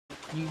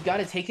you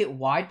gotta take it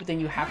wide, but then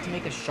you have to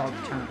make a sharp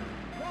turn.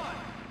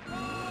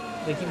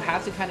 Like, you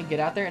have to kind of get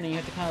out there, and then you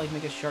have to kind of, like,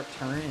 make a sharp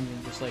turn, and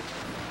then just, like,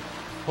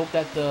 hope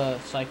that the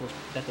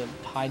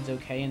tide's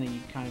okay, and then you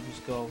kind of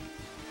just go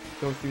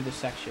through the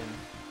section.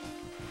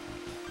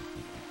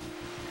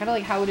 Kind of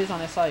like how it is on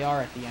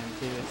SIR at the end,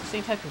 too. It's the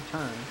same type of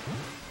turn.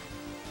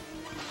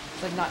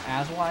 It's, like, not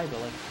as wide,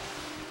 but, like,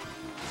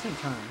 same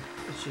turn.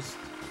 It's just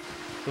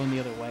going the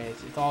other way.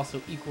 It's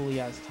also equally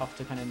as tough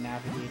to kind of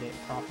navigate it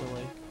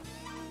properly.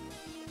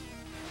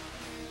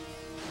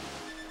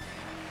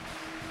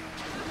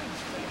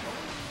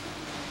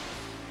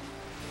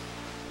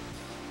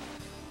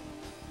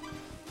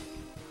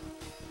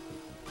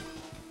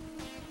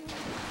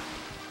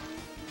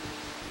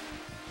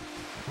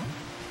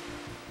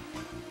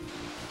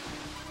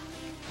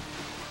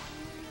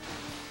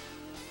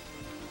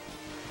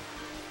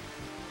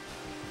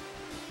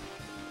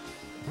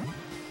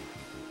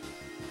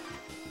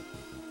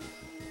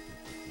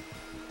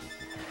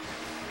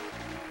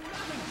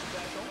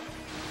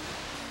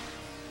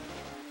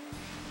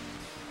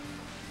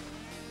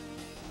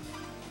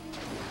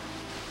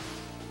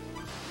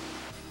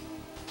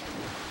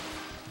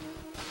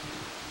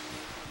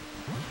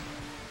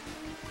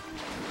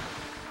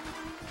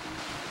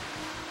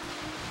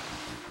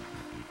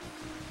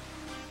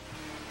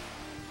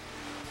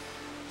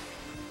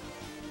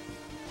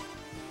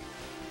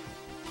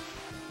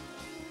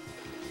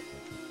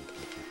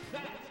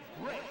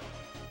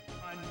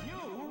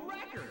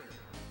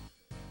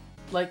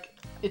 Like,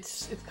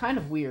 it's kind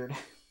of weird.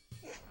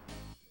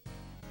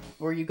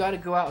 Where you gotta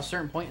go out a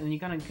certain point, and then you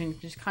gotta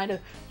just kind of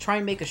try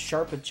and make a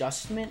sharp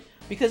adjustment.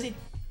 Because it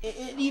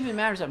even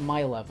matters at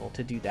my level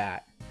to do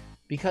that.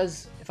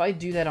 Because if I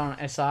do that on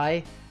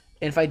SI,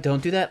 and if I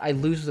don't do that,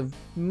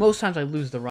 most times I lose the run.